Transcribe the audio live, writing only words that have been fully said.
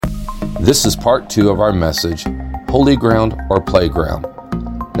This is part 2 of our message, Holy Ground or Playground.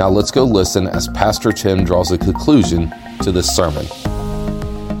 Now let's go listen as Pastor Tim draws a conclusion to this sermon.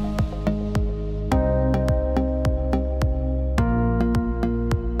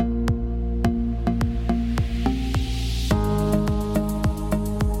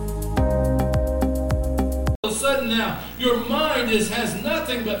 All of a sudden now, your mind has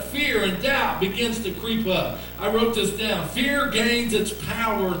nothing but fear and doubt begins to creep up. I wrote this down. Fear gains its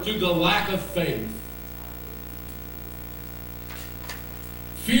power through the lack of faith.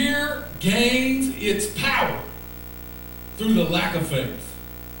 Fear gains its power through the lack of faith.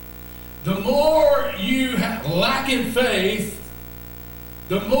 The more you lack in faith,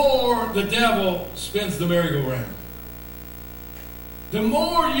 the more the devil spins the merry-go-round. The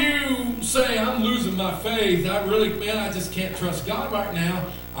more you say, I'm losing my faith, I just can't trust God right now,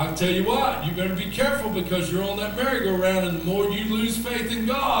 I'll tell you what, you better be careful because you're on that merry-go-round, and the more you lose faith in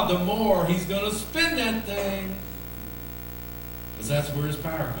God, the more He's going to spin that thing. Because that's where His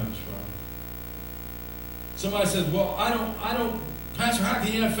power comes from. Somebody says, well, I don't, Pastor, how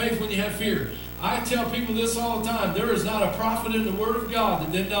can you have faith when you have fear? I tell people this all the time. There is not a prophet in the Word of God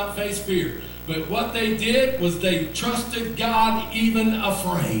that did not face fear. But what they did was they trusted God even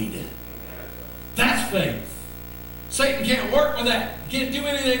afraid. That's faith. Satan can't work with that. You can't do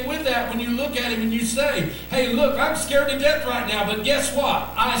anything with that when you look at him and you say, hey, look, I'm scared to death right now, but guess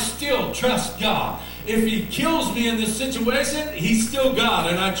what? I still trust God. If He kills me in this situation, He's still God,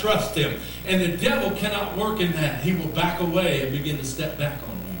 and I trust Him. And the devil cannot work in that. He will back away and begin to step back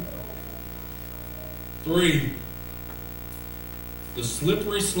on you. 3. The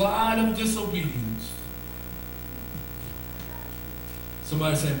slippery slide of disobedience.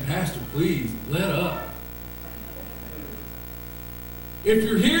 Somebody saying, Pastor, please, let up. If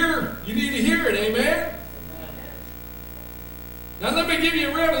you're here, you need to hear it, amen? Now let me give you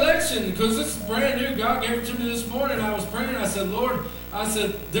a revelation, because this is brand new. God gave it to me this morning. I was praying. I said, Lord,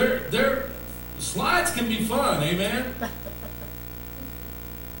 slides can be fun, amen?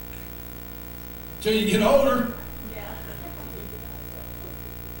 Till you get older.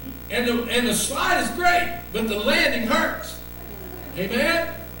 And the slide is great, but the landing hurts.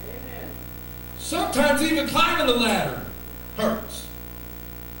 Amen? Sometimes even climbing the ladder hurts.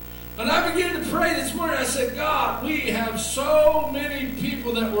 And I began to pray this morning. I said, God, we have so many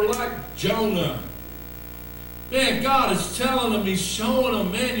people that were like Jonah. Man, God is telling them, He's showing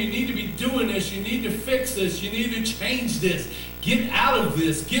them, man, you need to be doing this. You need to fix this. You need to change this. Get out of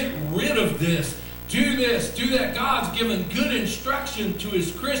this. Get rid of this. Do this, do that. God's given good instruction to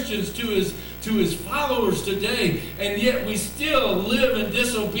His Christians, to His followers today, and yet we still live in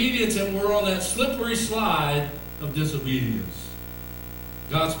disobedience, and we're on that slippery slide of disobedience.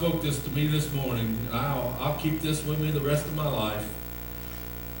 God spoke this to me this morning, and I'll keep this with me the rest of my life.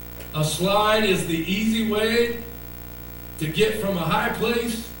 A slide is the easy way to get from a high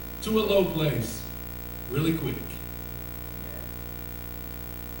place to a low place really quick.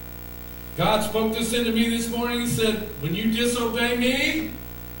 God spoke this into me this morning. He said, when you disobey me,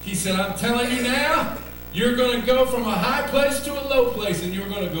 He said, I'm telling you now, you're going to go from a high place to a low place, and you're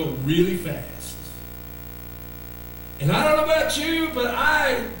going to go really fast. And I don't know about you, but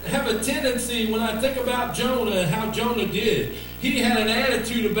I have a tendency when I think about Jonah and how Jonah did. He had an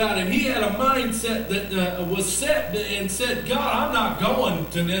attitude about him. He had a mindset that was set and said, God, I'm not going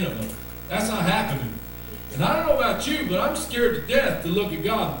to Nineveh. That's not happening. And I don't know about you, but I'm scared to death to look at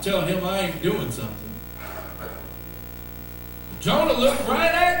God and tell Him I ain't doing something. Jonah looked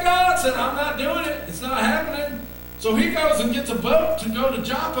right at God and said, I'm not doing it. It's not happening. So he goes and gets a boat to go to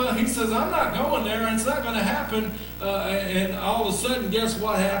Joppa. He says, I'm not going there, and it's not going to happen. And all of a sudden, guess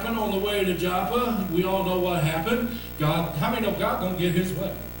what happened on the way to Joppa? We all know what happened. God, how many know God's going to get His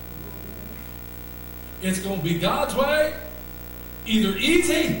way? It's going to be God's way, either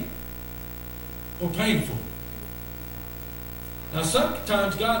easy or painful. Now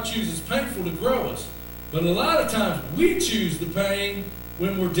sometimes God chooses painful to grow us, but a lot of times we choose the pain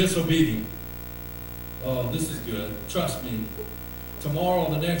when we're disobedient. Oh, this is good. Trust me. Tomorrow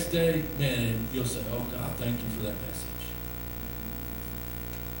or the next day, man, you'll say, oh God, thank you for that message.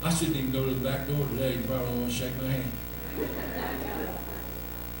 I shouldn't even go to the back door today. You probably don't want to shake my hand.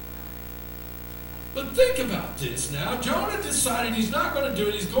 But think about this now. Jonah decided he's not going to do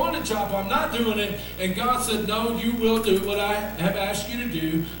it. He's going to Joppa. I'm not doing it. And God said, no, you will do what I have asked you to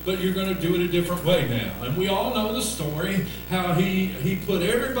do, but you're going to do it a different way now. And we all know the story, how he put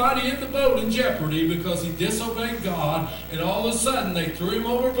everybody in the boat in jeopardy because he disobeyed God. And all of a sudden, they threw him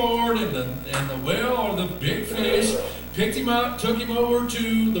overboard, and the whale or the big fish picked him up, took him over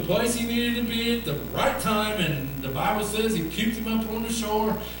to the place he needed to be at the right time, and the Bible says he picked him up on the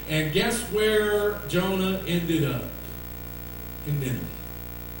shore, and guess where Jonah ended up? In Nineveh.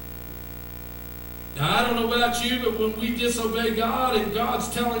 Now, I don't know about you, but when we disobey God and God's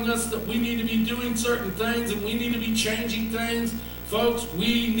telling us that we need to be doing certain things and we need to be changing things, folks,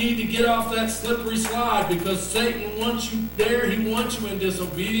 we need to get off that slippery slide, because Satan wants you there. He wants you in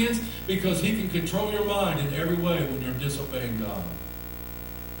disobedience because he can control your mind in every way when you're disobeying God.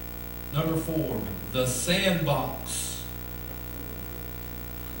 Number 4, the sandbox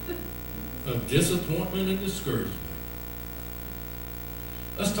of disappointment and discouragement.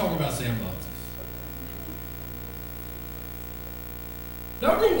 Let's talk about sandboxes.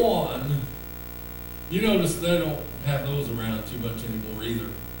 Number 1, you notice they don't have those around too much anymore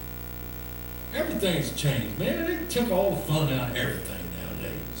either. Everything's changed, man. They took all the fun out of everything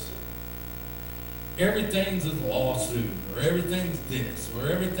nowadays. Everything's a lawsuit, or everything's this, or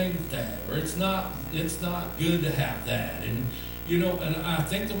everything's that, or it's not good to have that. And and I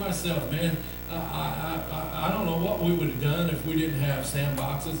think to myself, man, I don't know what we would have done if we didn't have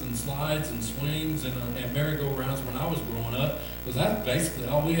sandboxes and slides and swings and merry-go-rounds when I was growing up, because that's basically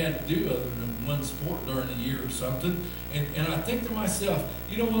all we had to do other than one sport during the year or something. And I think to myself,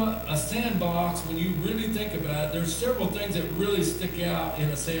 you know what? A sandbox, when you really think about it, there's several things that really stick out in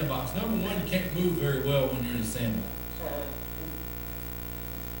a sandbox. Number 1, you can't move very well when you're in a sandbox.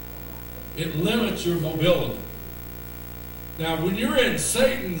 It limits your mobility. Now, when you're in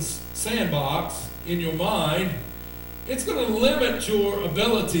Satan's sandbox in your mind, it's going to limit your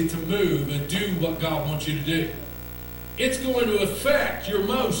ability to move and do what God wants you to do. It's going to affect your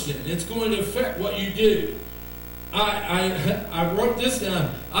motion. It's going to affect what you do. I wrote this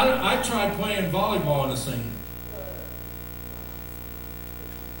down. I tried playing volleyball in the sand.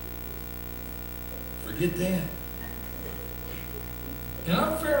 Forget that. And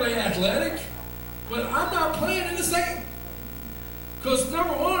I'm fairly athletic, but I'm not playing in the sand. Because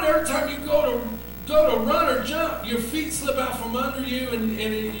number 1, every time you go to run or jump, your feet slip out from under you, and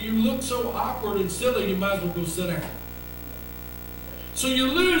you look so awkward and silly, you might as well go sit down. So you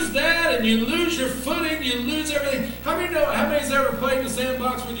lose that, and you lose your footing, you lose everything. How many's ever played in the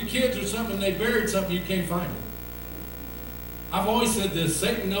sandbox with your kids or something, and they buried something, you can't find it? I've always said this: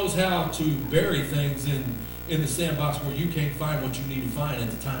 Satan knows how to bury things in the sandbox where you can't find what you need to find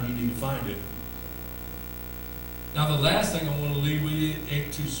at the time you need to find it. Now, the last thing I want to leave with you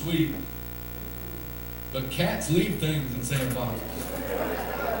ain't too sweet, but cats leave things in sandboxes.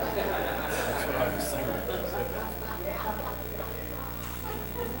 That's what I was thinking.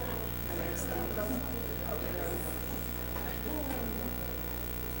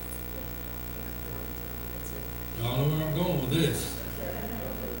 Y'all know where I'm going with this.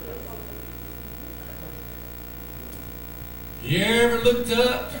 You ever looked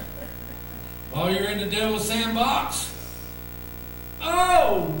up while you're in the devil's sandbox?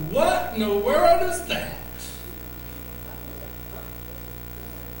 Oh, what in the world is that?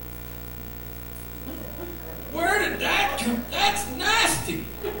 Where did that come? That's nasty.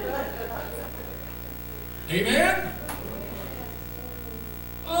 Amen?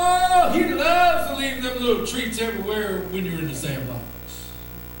 Oh, he loves to leave them little treats everywhere when you're in the sandbox.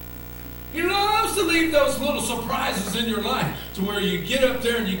 He loves to leave those little surprises in your life to where you get up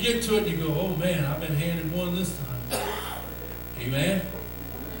there and you get to it and you go, oh man, I've been handed one this time. Amen?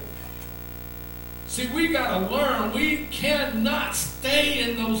 See, we got to learn we cannot stay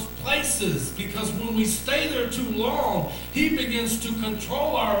in those places, because when we stay there too long, he begins to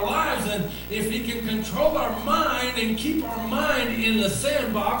control our lives. And if he can control our mind and keep our mind in the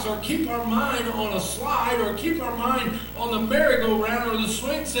sandbox, or keep our mind on a slide, or keep our mind on the merry-go-round or the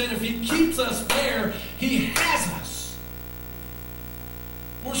swing set, if he keeps us there, he has us.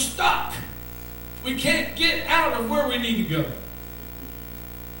 We're stuck. We can't get out of where we need to go.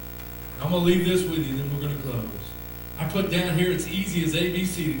 I'm going to leave this with you, then we're going to close. I put down here, it's easy as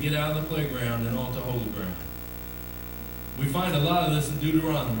ABC to get out of the playground and onto holy ground. We find a lot of this in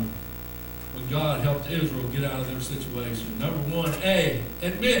Deuteronomy, when God helped Israel get out of their situation. Number 1, A,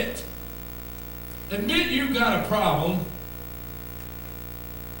 admit. Admit you've got a problem.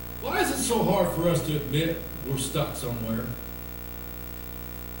 Why is it so hard for us to admit we're stuck somewhere?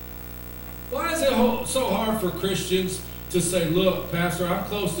 Why is it so hard for Christians to say, look, Pastor, I'm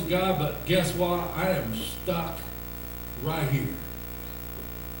close to God, but guess what? I am stuck right here.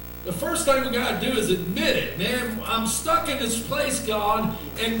 The first thing we got to do is admit it, man. I'm stuck in this place, God.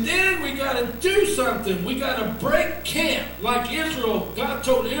 And then we got to do something. We got to break camp. Like Israel, God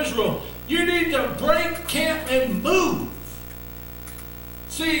told Israel, you need to break camp and move.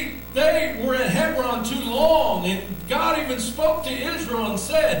 See, they were at Hebron too long, and God even spoke to Israel and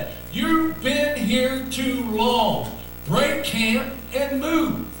said, you've been here too long. Break camp and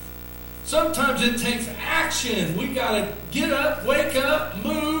move. Sometimes it takes action. We got to get up, wake up,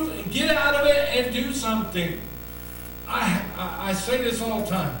 move, and get out of it and do something. I say this all the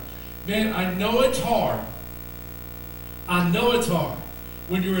time. Man, I know it's hard. I know it's hard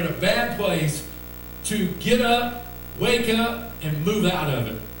when you're in a bad place to get up, wake up, and move out of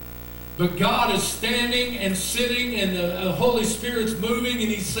it. But God is standing and sitting, and the Holy Spirit's moving,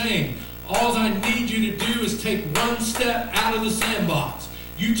 and He's saying, all I need you to do is take one step out of the sandbox.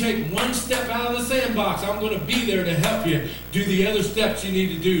 You take one step out of the sandbox, I'm going to be there to help you do the other steps you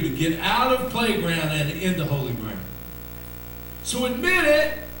need to do to get out of playground and into holy ground. So admit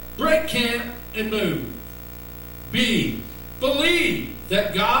it, break camp, and move. B, believe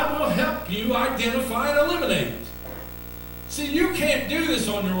that God will help you identify and eliminate it. See, you can't do this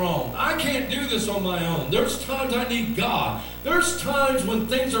on your own. I can't do this on my own. There's times I need God. There's times when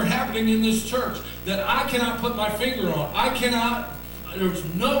things are happening in this church that I cannot put my finger on. There's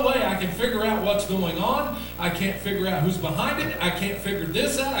no way I can figure out what's going on. I can't figure out who's behind it. I can't figure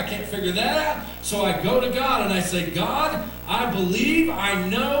this out. I can't figure that out. So I go to God and I say, God, I believe, I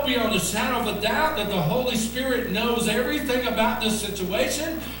know beyond a shadow of a doubt that the Holy Spirit knows everything about this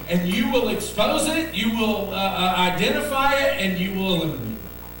situation, and you will expose it, you will identify it, and you will eliminate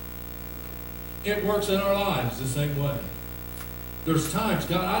it. It works in our lives the same way. There's times,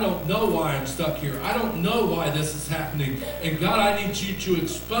 God, I don't know why I'm stuck here. I don't know why this is happening. And God, I need you to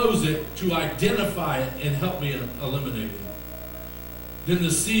expose it, to identify it, and help me eliminate it. Then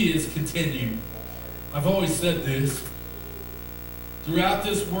the C is continue. I've always said this. Throughout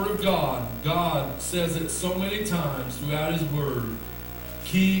this Word of God, God says it so many times throughout His Word.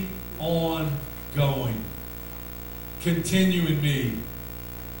 Keep on going. Continue in me.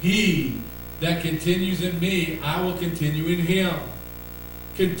 He that continues in me, I will continue in him.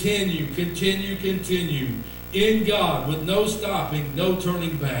 Continue, continue, continue. In God, with no stopping, no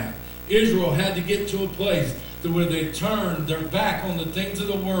turning back. Israel had to get to a place to where they turned their back on the things of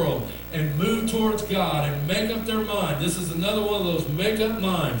the world and moved towards God and make up their mind. This is another one of those make-up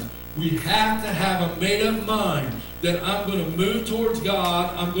minds. We have to have a made-up mind that I'm going to move towards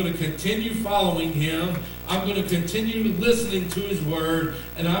God. I'm going to continue following Him. I'm going to continue listening to His Word.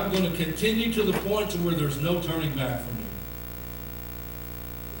 And I'm going to continue to the point to where there's no turning back for me.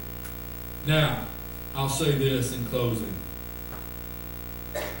 Now, I'll say this in closing.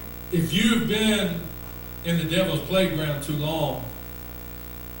 If you've been in the devil's playground too long,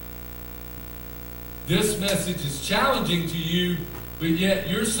 this message is challenging to you, but yet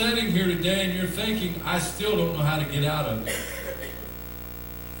you're sitting here today and you're thinking, I still don't know how to get out of it.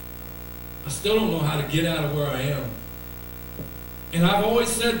 I still don't know how to get out of where I am. And I've always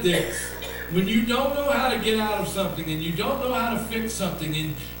said this. When you don't know how to get out of something and you don't know how to fix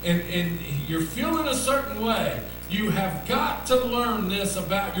something and you're feeling a certain way, you have got to learn this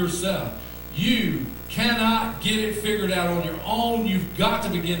about yourself. You cannot get it figured out on your own. You've got to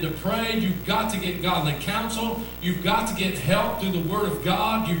begin to pray. You've got to get godly counsel. You've got to get help through the Word of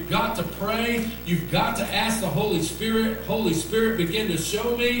God. You've got to pray. You've got to ask the Holy Spirit. Holy Spirit, begin to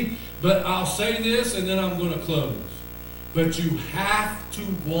show me. But I'll say this and then I'm going to close. But you have to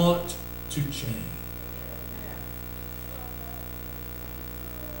want to change.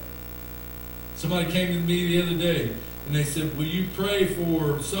 Somebody came to me the other day and they said, will you pray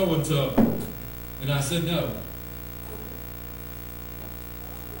for so-and-so? And I said, no.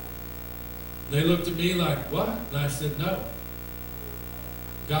 They looked at me like, what? And I said, no.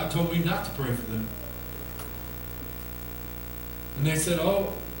 God told me not to pray for them. And they said,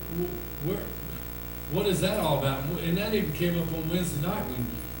 oh, what is that all about? And that even came up on Wednesday night when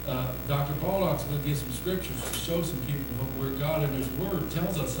Dr. Baldock's going to give some scriptures to show some people where God in His Word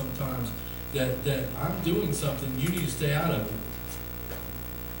tells us sometimes that I'm doing something, you need to stay out of it.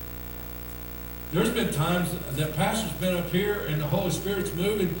 There's been times that pastor's been up here and the Holy Spirit's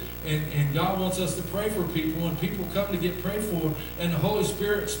moving and God wants us to pray for people and people come to get prayed for and the Holy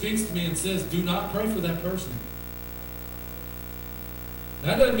Spirit speaks to me and says, do not pray for that person.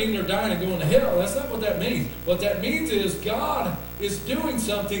 That doesn't mean they're dying and going to hell. That's not what that means. What that means is God is doing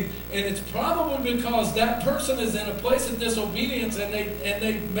something, and it's probably because that person is in a place of disobedience and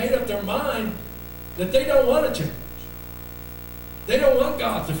they made up their mind that they don't want to change. They don't want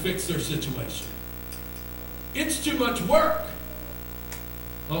God to fix their situation. It's too much work.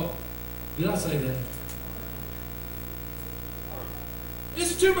 Oh, did I say that?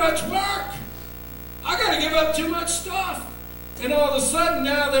 It's too much work. I got to give up too much stuff. And all of a sudden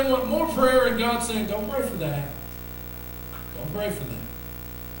now they want more prayer, and God's saying, don't pray for that. Don't pray for that.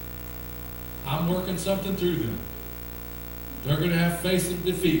 I'm working something through them. They're going to have to face some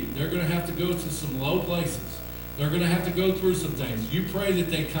defeat. They're going to have to go to some low places. They're going to have to go through some things. You pray that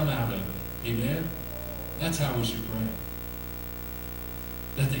they come out of it. Amen? That's how we should pray.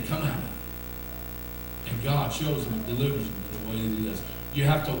 That they come out of it. And God shows them and delivers them in the way that He does. You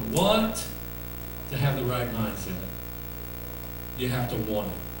have to want to have the right mindset. You have to want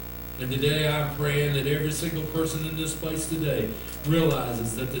it. And today I'm praying that every single person in this place today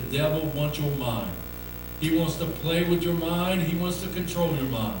realizes that the devil wants your mind. He wants to play with your mind. He wants to control your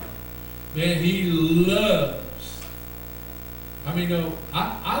mind. Man, he loves.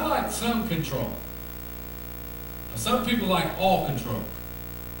 I like some control. Now, some people like all control.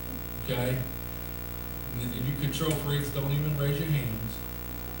 Okay? And you control freaks, don't even raise your hands.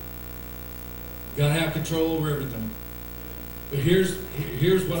 You got to have control over everything. But here's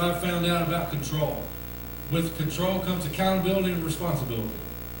what I found out about control. With control comes accountability and responsibility.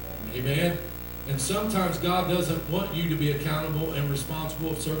 Amen? And sometimes God doesn't want you to be accountable and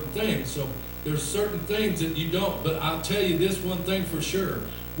responsible for certain things. So there's certain things that you don't. But I'll tell you this one thing for sure.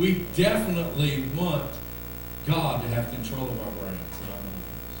 We definitely want God to have control of our brains and our minds.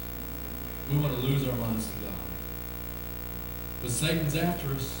 We want to lose our minds to God. But Satan's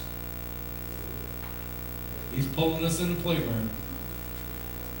after us. He's pulling us in the playground.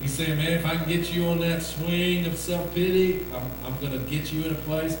 He's saying, man, if I can get you on that swing of self-pity, I'm going to get you in a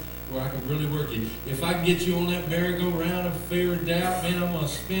place where I can really work you. If I can get you on that merry-go-round of fear and doubt, man, I'm going to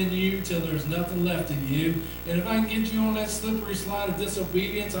spin you till there's nothing left of you. And if I can get you on that slippery slide of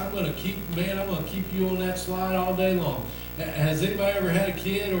disobedience, I'm going to keep you on that slide all day long. Has anybody ever had a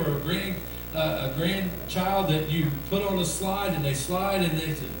kid or a grandchild that you put on a slide and they slide and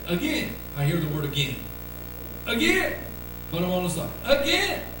they say, again, I hear the word again. Again, put them on the slide.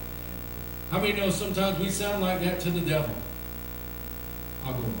 Again. How many know sometimes we sound like that to the devil?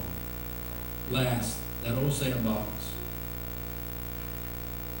 I'll go on. Last, that old sandbox.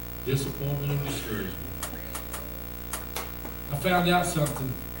 Disappointment and discouragement. I found out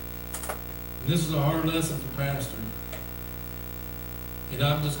something. This is a hard lesson for pastor. And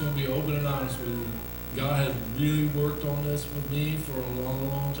I'm just going to be open and honest with you. God has really worked on this with me for a long,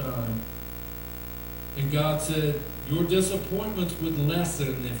 long time. And God said, your disappointments would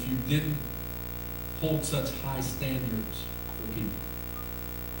lessen if you didn't hold such high standards for people.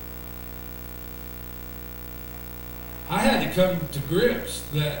 I had to come to grips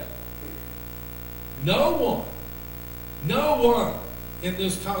that no one in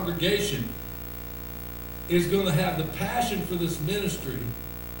this congregation is going to have the passion for this ministry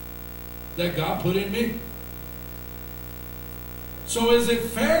that God put in me. So is it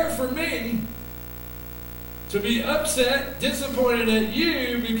fair for me to be upset, disappointed at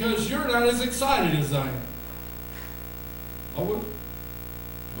you because you're not as excited as I am? Am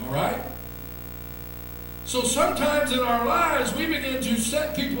I right? So sometimes in our lives, we begin to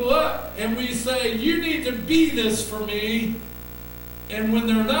set people up and we say, you need to be this for me. And when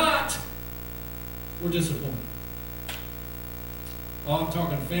they're not, we're disappointed. Oh, I'm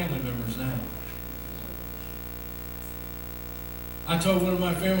talking family members now. I told one of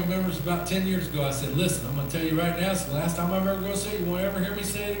my family members about 10 years ago, I said, listen, I'm going to tell you right now, it's the last time I'm ever going to say it. You won't ever hear me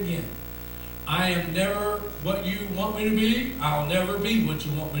say it again. I am never what you want me to be. I'll never be what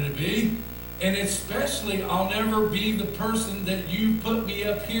you want me to be. And especially, I'll never be the person that you put me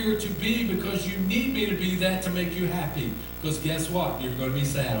up here to be because you need me to be that to make you happy. Because guess what? You're going to be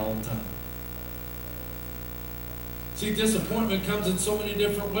sad all the time. See, disappointment comes in so many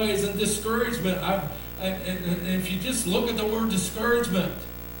different ways. And discouragement, and if you just look at the word discouragement,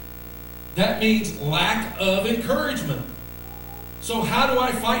 that means lack of encouragement. So how do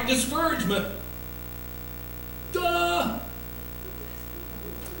I fight discouragement? Duh!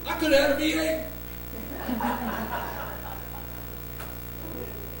 I could have had a V8.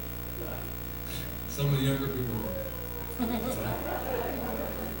 Some of the younger people.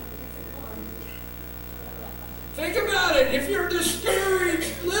 Think about it. If you're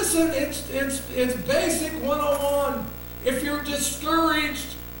discouraged, listen, it's basic 101. If you're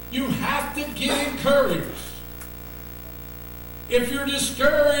discouraged, you have to get encouraged. If you're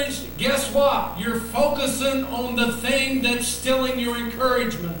discouraged, guess what? You're focusing on the thing that's stealing your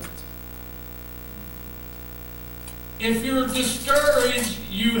encouragement. If you're discouraged,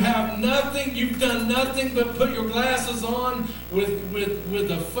 you have nothing, you've done nothing but put your glasses on with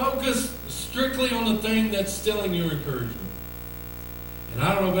the focus strictly on the thing that's stealing your encouragement. And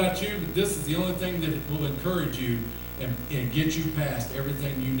I don't know about you, but this is the only thing that will encourage you and get you past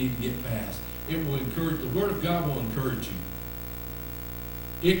everything you need to get past. It will encourage, the Word of God will encourage you.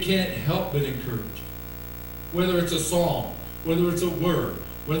 It can't help but encourage you. Whether it's a song, whether it's a word,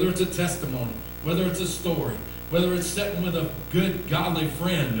 whether it's a testimony, whether it's a story, whether it's sitting with a good, godly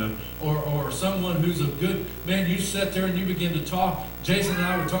friend or someone who's a good man. You sit there and you begin to talk. Jason and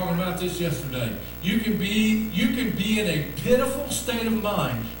I were talking about this yesterday. You can be in a pitiful state of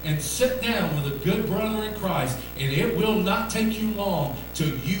mind and sit down with a good brother in Christ, and it will not take you long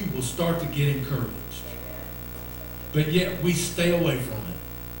till you will start to get encouraged. But yet we stay away from it.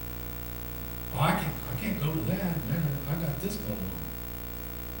 Oh, I can't go to that, man. I got this going on.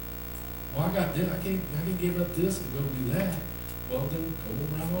 Well, I got this. I can't give up this and go do that. Well, then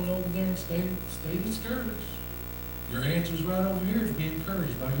go right on over there and stay discouraged. Your answer's right over here to be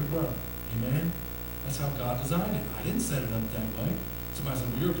encouraged by your brother. Amen? That's how God designed it. I didn't set it up that way. Somebody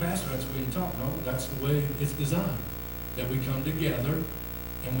said, well, you're a pastor, that's the way you talk. No, that's the way it's designed. That we come together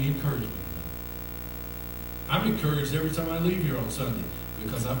and we encourage one another. I'm encouraged every time I leave here on Sunday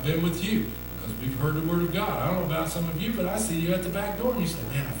because I've been with you. Because we've heard the word of God. I don't know about some of you, but I see you at the back door and you say,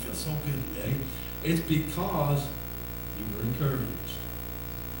 man, I feel so good today. It's because you were encouraged.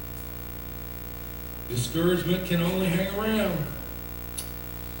 Discouragement can only hang around.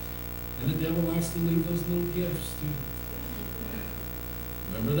 And the devil likes to leave those little gifts too.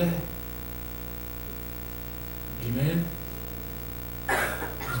 Remember that? Amen?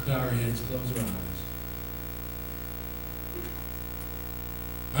 Let's bow our heads, close our eyes.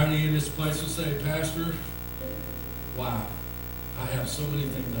 How many in this place will say, Pastor, wow, I have so many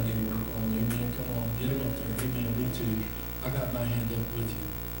things I need to work on. Amen. Come on, get up there. Amen. Me too. I got my hand up with you.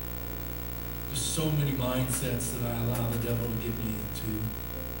 There's so many mindsets that I allow the devil to get me into.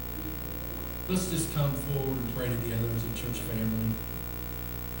 Let's just come forward and pray together as a church family.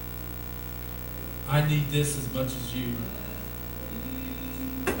 I need this as much as you.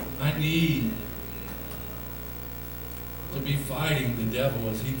 I need to be fighting the devil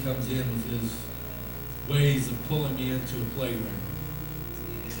as he comes in with his ways of pulling me into a playground.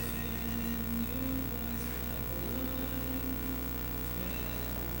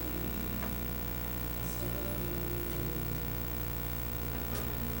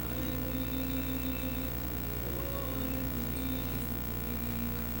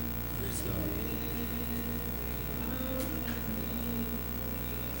 Praise God.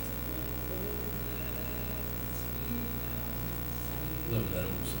 Love that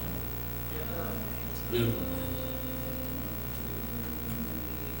old song. It's a beautiful.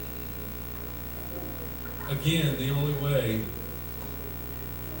 Again, the only way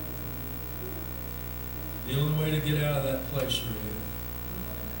to get out of that place you're in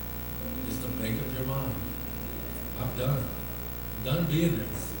is to make up your mind. I'm done. I'm done being there.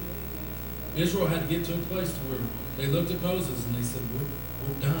 Israel had to get to a place to where they looked at Moses and they said,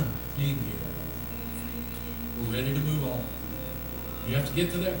 we're done being here. We're ready to move on. You have to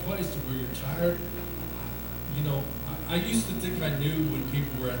get to that place to where you're tired. You know, I used to think I knew when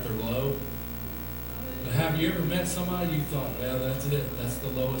people were at their low. But have you ever met somebody you thought, well, that's it. That's the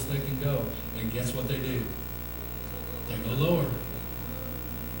lowest they can go. And guess what they do? They go lower.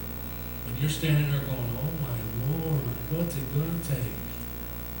 And you're standing there going, oh my Lord, what's it going to take?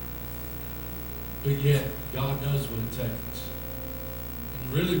 But yet, God knows what it takes.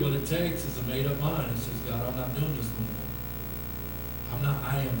 And really what it takes is a made-up mind. It says, God, I'm not doing this anymore.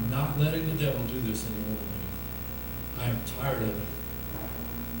 I am not letting the devil do this anymore with me. I am tired of it.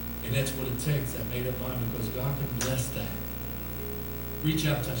 And that's what it takes, that made-up mind, because God can bless that. Reach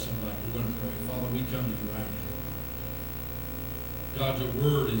out to somebody. We're going to pray. Father, we come to you right now. God, your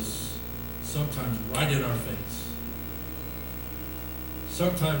word is sometimes right in our face.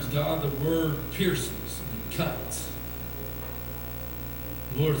 Sometimes, God, the word pierces and it cuts.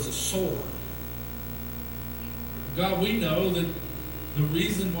 Lord, it's a sword. God, we know that the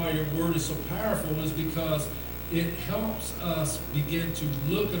reason why your word is so powerful is because it helps us begin to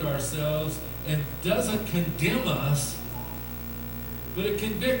look at ourselves and doesn't condemn us, but it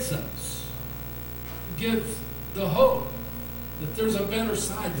convicts us. It gives the hope that there's a better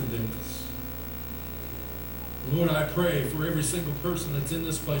side to this. Lord, I pray for every single person that's in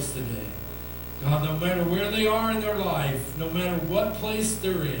this place today. God, no matter where they are in their life, no matter what place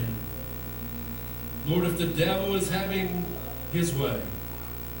they're in, Lord, if the devil is having his way,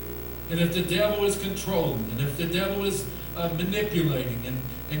 and if the devil is controlling, and if the devil is manipulating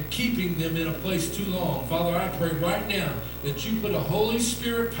and keeping them in a place too long, Father, I pray right now that you put a Holy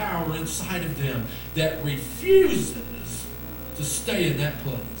Spirit power inside of them that refuses to stay in that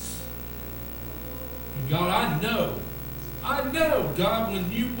place. And God, I know, God, when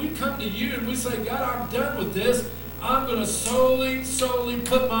we come to you and we say, God, I'm done with this, I'm going to solely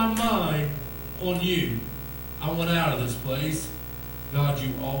put my mind on you. I want out of this place. God,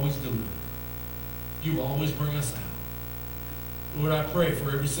 you always deliver. You always bring us out. Lord, I pray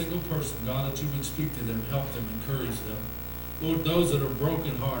for every single person, God, that you would speak to them, help them, encourage them. Lord, those that are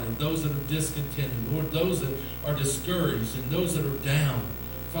brokenhearted, those that are discontented, Lord, those that are discouraged and those that are down.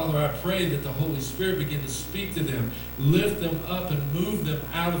 Father, I pray that the Holy Spirit begin to speak to them, lift them up, and move them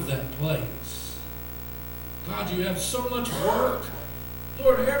out of that place. God, you have so much work.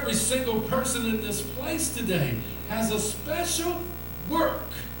 Lord, every single person in this place today has a special work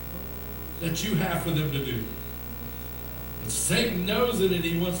that you have for them to do. And Satan knows it, and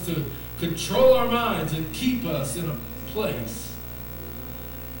he wants to control our minds and keep us in a place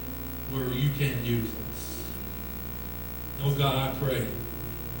where you can't use us. Oh God, I pray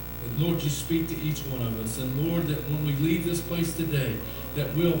that, Lord, you speak to each one of us. And Lord, that when we leave this place today,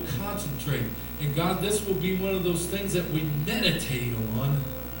 that we'll concentrate. And God, this will be one of those things that we meditate on.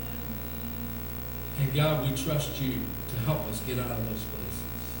 And God, we trust you to help us get out of those places.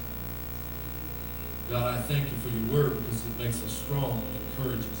 God, I thank you for your word because it makes us strong and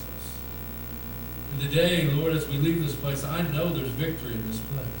encourages us. And today, Lord, as we leave this place, I know there's victory in this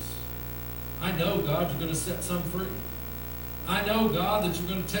place. I know, God, you're going to set some free. I know, God, that you're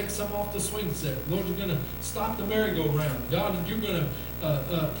going to take some off the swing set. Lord, you're going to stop the merry-go-round. God, and you're going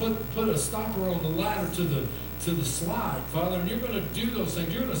to put a stopper on the ladder to the slide, Father, and you're going to do those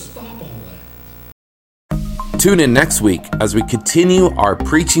things. You're going to stop all that. Tune in next week as we continue our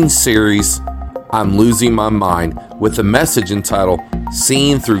preaching series, I'm Losing My Mind, with a message entitled,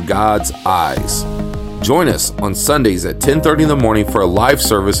 Seeing Through God's Eyes. Join us on Sundays at 10:30 in the morning for a live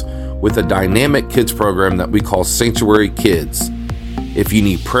service with a dynamic kids program that we call Sanctuary Kids. If you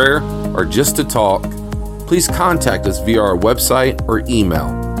need prayer or just to talk, please contact us via our website or email.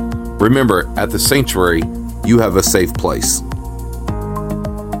 Remember, at the Sanctuary, you have a safe place.